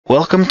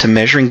Welcome to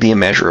Measuring the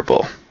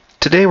Immeasurable.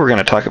 Today we're going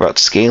to talk about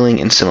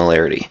scaling and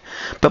similarity.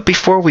 But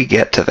before we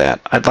get to that,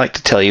 I'd like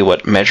to tell you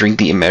what measuring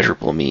the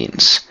immeasurable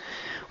means.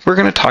 We're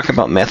going to talk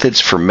about methods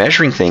for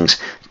measuring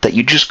things that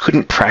you just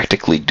couldn't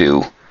practically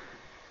do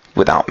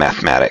without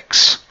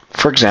mathematics.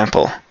 For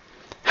example,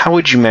 how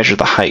would you measure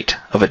the height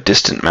of a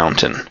distant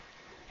mountain?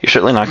 You're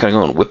certainly not going to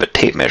go and whip a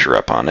tape measure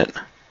up on it.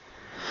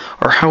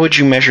 Or how would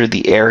you measure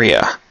the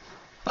area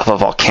of a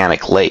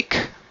volcanic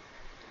lake?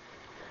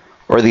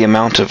 Or the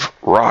amount of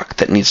rock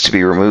that needs to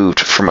be removed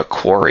from a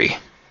quarry?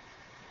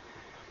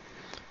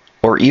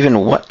 Or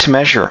even what to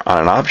measure on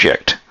an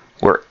object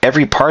where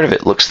every part of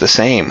it looks the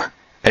same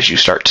as you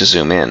start to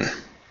zoom in.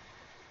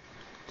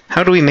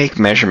 How do we make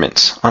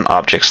measurements on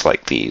objects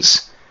like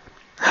these?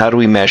 How do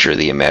we measure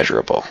the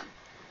immeasurable?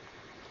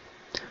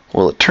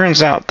 Well, it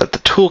turns out that the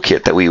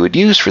toolkit that we would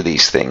use for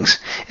these things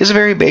is a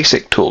very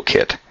basic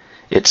toolkit.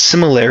 It's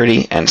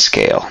similarity and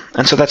scale,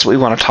 and so that's what we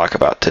want to talk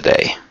about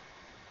today.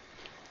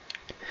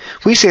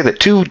 We say that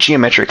two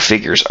geometric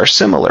figures are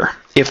similar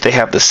if they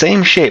have the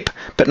same shape,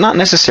 but not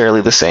necessarily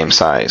the same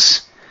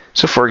size.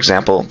 So for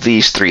example,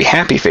 these three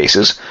happy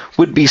faces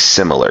would be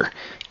similar.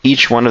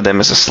 Each one of them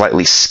is a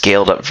slightly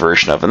scaled up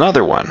version of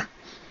another one.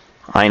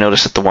 I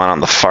notice that the one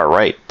on the far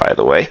right, by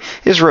the way,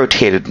 is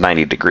rotated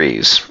 90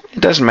 degrees. It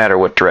doesn't matter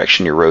what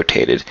direction you're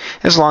rotated,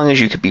 as long as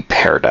you could be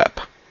paired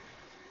up.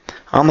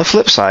 On the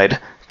flip side,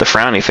 the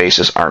frowny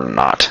faces are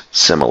not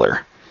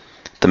similar.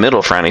 The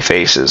middle frowny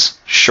face is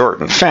short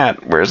and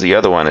fat, whereas the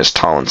other one is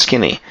tall and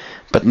skinny,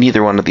 but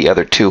neither one of the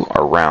other two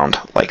are round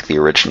like the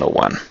original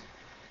one.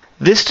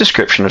 This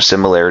description of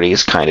similarity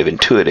is kind of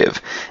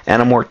intuitive,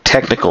 and a more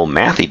technical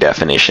mathy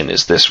definition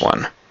is this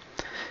one.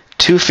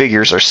 Two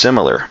figures are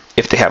similar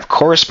if they have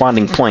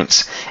corresponding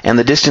points and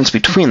the distance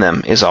between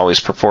them is always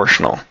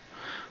proportional.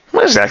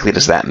 What exactly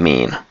does that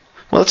mean?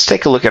 Well, let's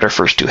take a look at our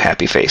first two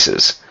happy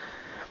faces.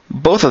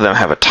 Both of them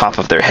have a top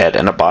of their head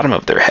and a bottom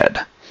of their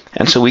head.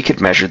 And so we could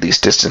measure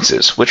these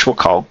distances, which we'll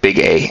call big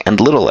A and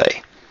little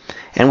a.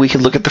 And we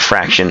could look at the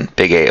fraction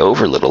big A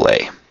over little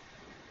a.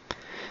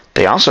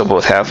 They also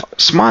both have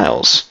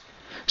smiles.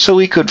 So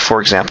we could,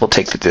 for example,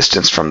 take the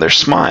distance from their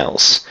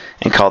smiles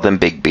and call them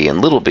big B and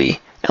little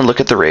b, and look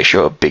at the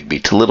ratio of big B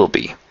to little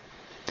b.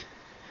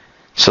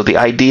 So the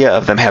idea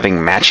of them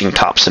having matching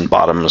tops and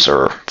bottoms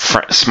or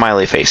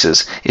smiley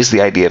faces is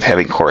the idea of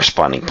having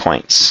corresponding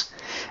points.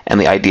 And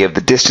the idea of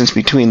the distance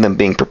between them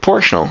being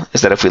proportional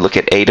is that if we look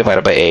at A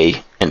divided by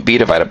A and B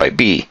divided by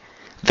B,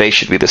 they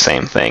should be the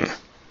same thing.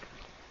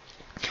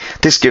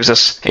 This gives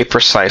us a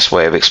precise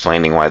way of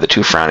explaining why the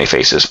two frowny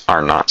faces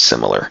are not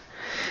similar.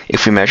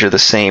 If we measure the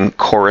same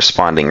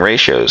corresponding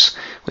ratios,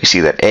 we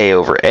see that A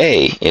over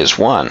A is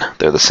 1.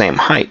 They're the same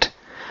height.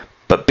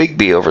 But big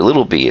B over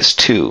little b is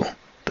 2.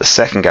 The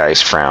second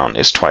guy's frown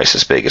is twice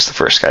as big as the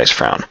first guy's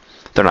frown.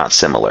 They're not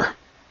similar.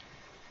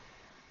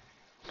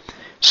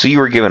 So you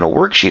were given a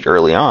worksheet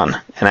early on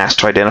and asked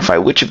to identify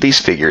which of these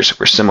figures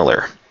were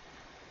similar.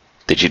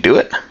 Did you do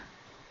it?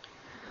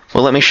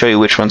 Well, let me show you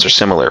which ones are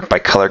similar by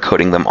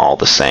color-coding them all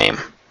the same.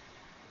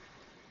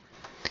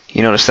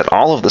 You notice that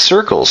all of the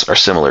circles are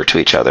similar to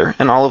each other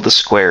and all of the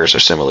squares are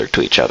similar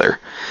to each other.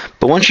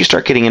 But once you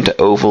start getting into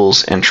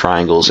ovals and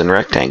triangles and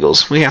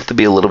rectangles, we have to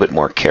be a little bit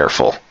more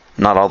careful.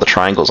 Not all the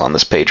triangles on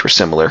this page were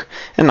similar,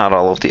 and not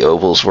all of the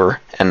ovals were,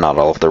 and not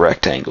all of the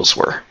rectangles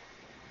were.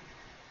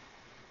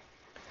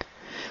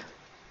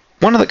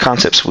 One of the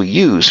concepts we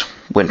use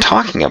when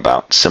talking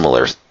about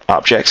similar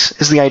objects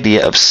is the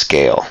idea of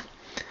scale.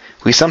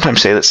 We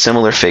sometimes say that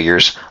similar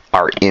figures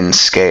are in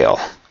scale.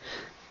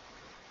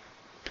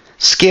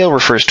 Scale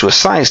refers to a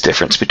size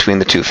difference between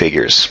the two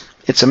figures.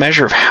 It's a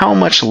measure of how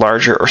much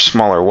larger or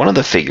smaller one of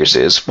the figures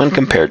is when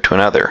compared to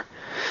another.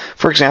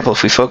 For example,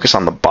 if we focus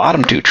on the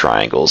bottom two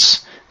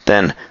triangles,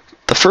 then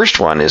the first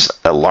one is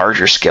a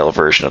larger scale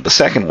version of the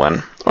second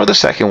one, or the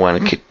second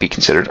one could be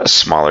considered a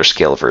smaller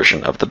scale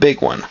version of the big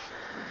one.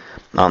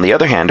 On the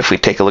other hand, if we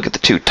take a look at the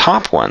two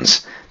top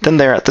ones, then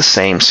they're at the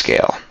same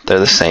scale. They're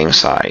the same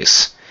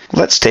size.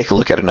 Let's take a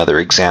look at another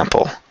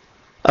example.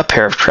 A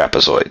pair of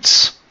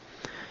trapezoids.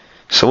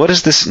 So what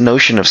does this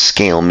notion of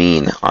scale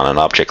mean on an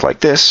object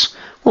like this?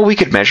 Well, we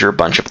could measure a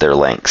bunch of their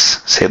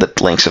lengths. Say the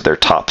lengths of their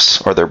tops,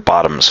 or their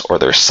bottoms, or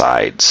their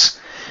sides.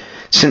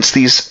 Since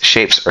these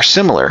shapes are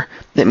similar,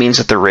 it means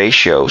that the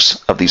ratios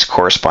of these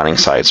corresponding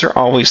sides are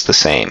always the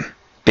same.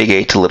 Big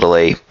A to little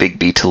a, big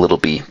B to little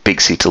b,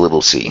 big C to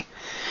little c.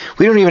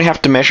 We don't even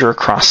have to measure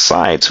across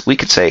sides. We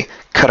could say,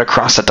 cut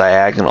across a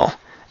diagonal,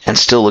 and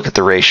still look at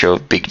the ratio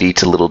of big D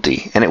to little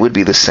d, and it would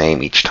be the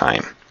same each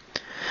time.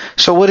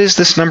 So what is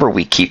this number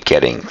we keep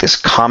getting, this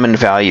common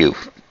value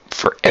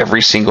for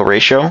every single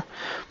ratio?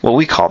 Well,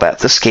 we call that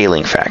the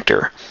scaling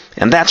factor,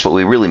 and that's what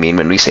we really mean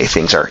when we say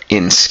things are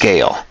in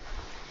scale.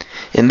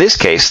 In this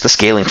case, the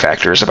scaling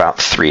factor is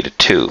about 3 to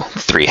 2,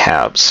 3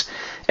 halves.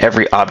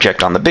 Every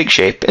object on the big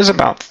shape is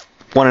about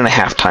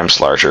 1.5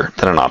 times larger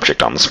than an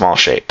object on the small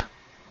shape.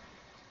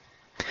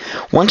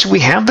 Once we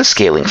have the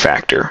scaling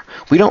factor,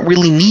 we don't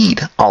really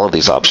need all of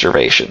these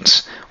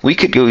observations. We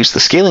could use the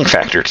scaling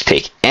factor to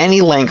take any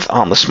length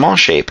on the small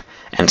shape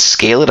and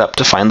scale it up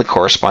to find the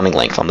corresponding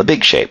length on the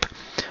big shape.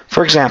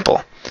 For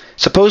example,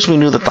 suppose we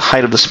knew that the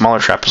height of the smaller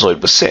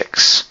trapezoid was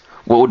 6.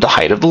 What would the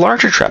height of the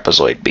larger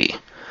trapezoid be?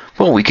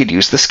 Well, we could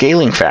use the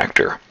scaling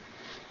factor.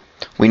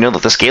 We know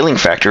that the scaling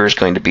factor is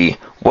going to be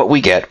what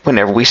we get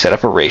whenever we set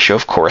up a ratio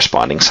of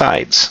corresponding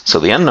sides. So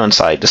the unknown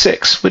side to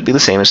 6 would be the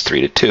same as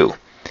 3 to 2.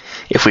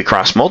 If we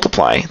cross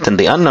multiply, then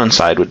the unknown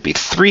side would be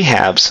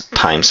 3/2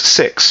 times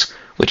 6,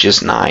 which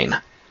is 9.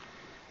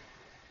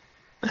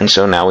 And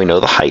so now we know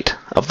the height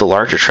of the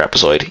larger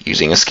trapezoid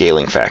using a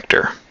scaling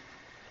factor.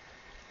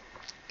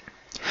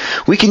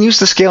 We can use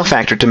the scale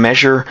factor to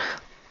measure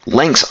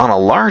lengths on a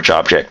large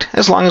object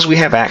as long as we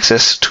have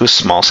access to a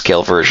small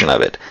scale version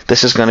of it.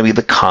 This is going to be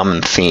the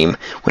common theme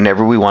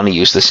whenever we want to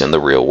use this in the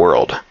real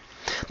world.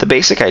 The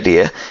basic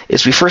idea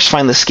is we first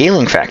find the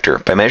scaling factor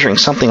by measuring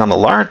something on the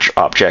large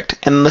object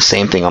and the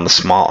same thing on the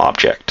small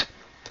object.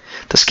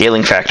 The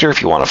scaling factor,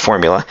 if you want a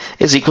formula,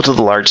 is equal to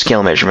the large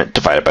scale measurement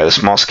divided by the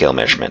small scale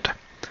measurement.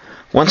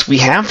 Once we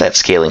have that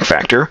scaling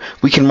factor,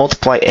 we can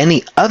multiply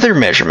any other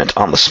measurement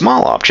on the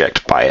small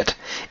object by it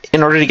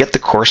in order to get the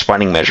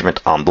corresponding measurement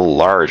on the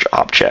large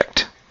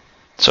object.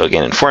 So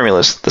again, in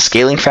formulas, the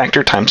scaling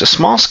factor times a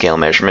small scale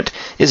measurement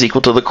is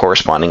equal to the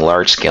corresponding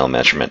large scale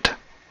measurement.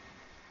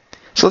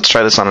 So let's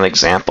try this on an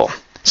example.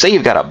 Say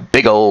you've got a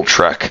big old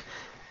truck,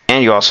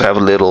 and you also have a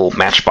little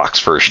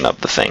matchbox version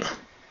of the thing.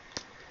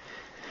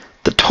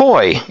 The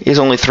toy is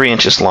only 3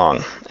 inches long,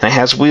 and it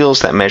has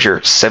wheels that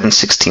measure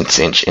 7/16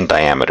 inch in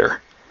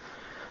diameter.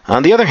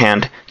 On the other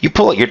hand, you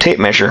pull out your tape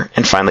measure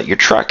and find that your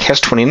truck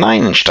has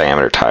 29-inch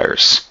diameter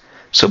tires.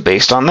 So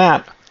based on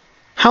that,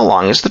 how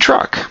long is the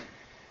truck?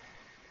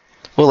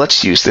 Well,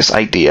 let's use this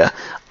idea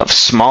of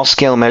small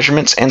scale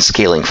measurements and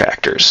scaling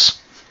factors.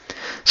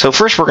 So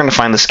first we're going to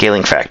find the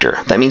scaling factor.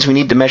 That means we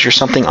need to measure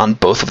something on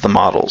both of the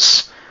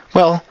models.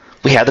 Well,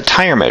 we had the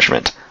tire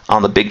measurement.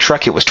 On the big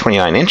truck it was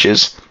 29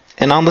 inches,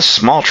 and on the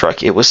small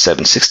truck it was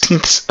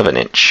 7/16 of an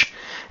inch.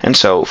 And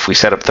so if we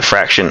set up the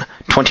fraction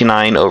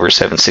 29 over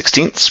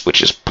 7/16,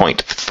 which is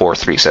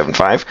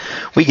 0.4375,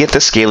 we get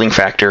the scaling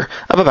factor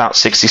of about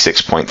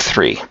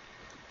 66.3.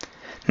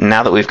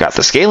 Now that we've got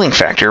the scaling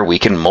factor, we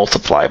can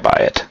multiply by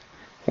it.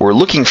 We're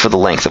looking for the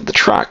length of the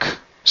truck,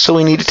 so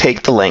we need to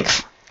take the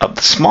length of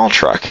the small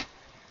truck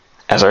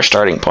as our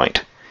starting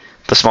point.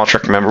 The small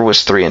truck, remember,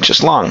 was 3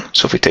 inches long,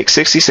 so if we take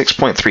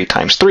 66.3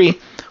 times 3,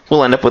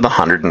 we'll end up with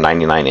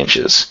 199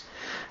 inches.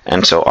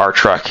 And so our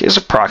truck is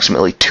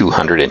approximately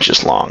 200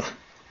 inches long.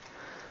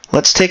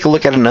 Let's take a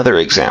look at another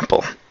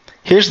example.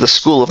 Here's the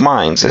School of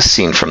Mines as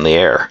seen from the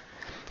air.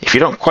 If you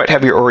don't quite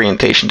have your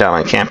orientation down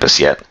on campus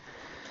yet,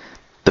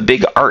 the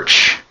big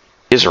arch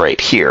is right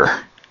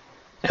here,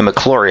 and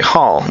McClory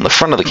Hall in the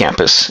front of the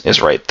campus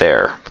is right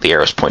there. The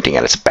arrow is pointing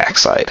at its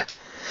backside.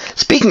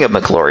 Speaking of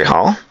McClory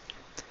Hall,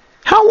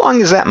 how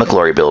long is that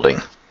McClory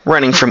building,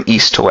 running from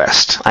east to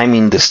west? I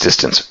mean this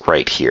distance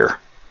right here.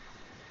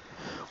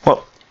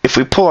 Well, if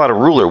we pull out a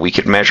ruler, we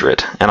could measure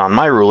it, and on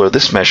my ruler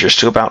this measures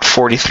to about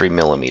 43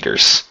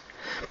 millimeters.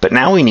 But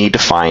now we need to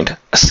find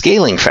a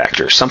scaling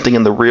factor, something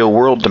in the real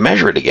world to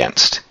measure it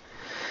against.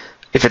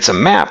 If it's a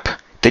map,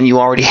 then you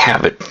already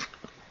have it.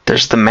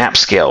 There's the map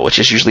scale, which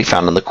is usually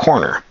found in the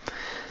corner.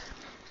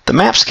 The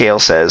map scale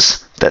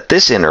says that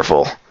this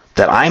interval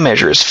that I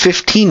measure as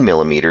 15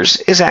 millimeters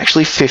is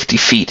actually 50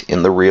 feet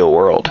in the real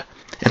world.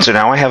 And so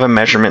now I have a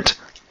measurement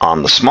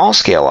on the small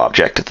scale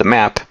object, the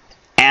map,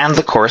 and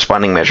the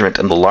corresponding measurement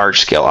in the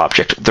large scale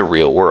object, the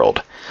real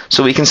world.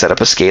 So we can set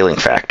up a scaling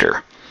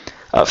factor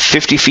of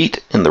 50 feet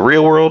in the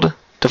real world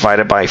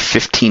divided by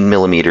 15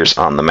 millimeters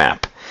on the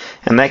map.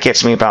 And that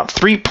gets me about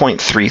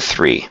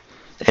 3.33.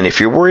 And if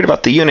you're worried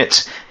about the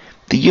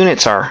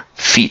units are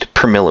feet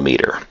per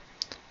millimeter.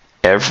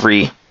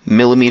 Every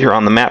millimeter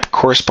on the map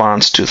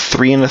corresponds to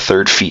 3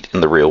 1/3 feet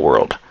in the real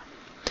world.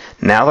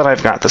 Now that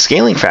I've got the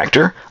scaling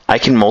factor, I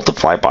can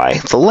multiply by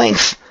the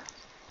length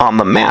on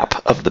the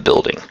map of the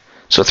building.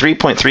 So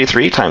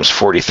 3.33 times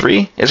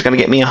 43 is going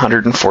to get me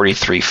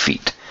 143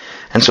 feet.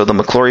 And so the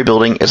McClory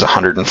building is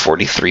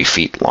 143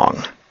 feet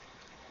long.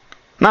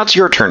 Now it's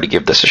your turn to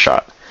give this a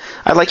shot.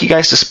 I'd like you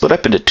guys to split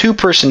up into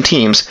 2-person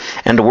teams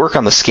and to work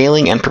on the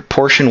scaling and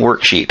proportion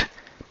worksheet.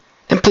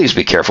 And please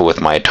be careful with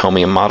my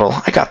atomium model.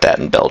 I got that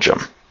in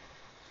Belgium.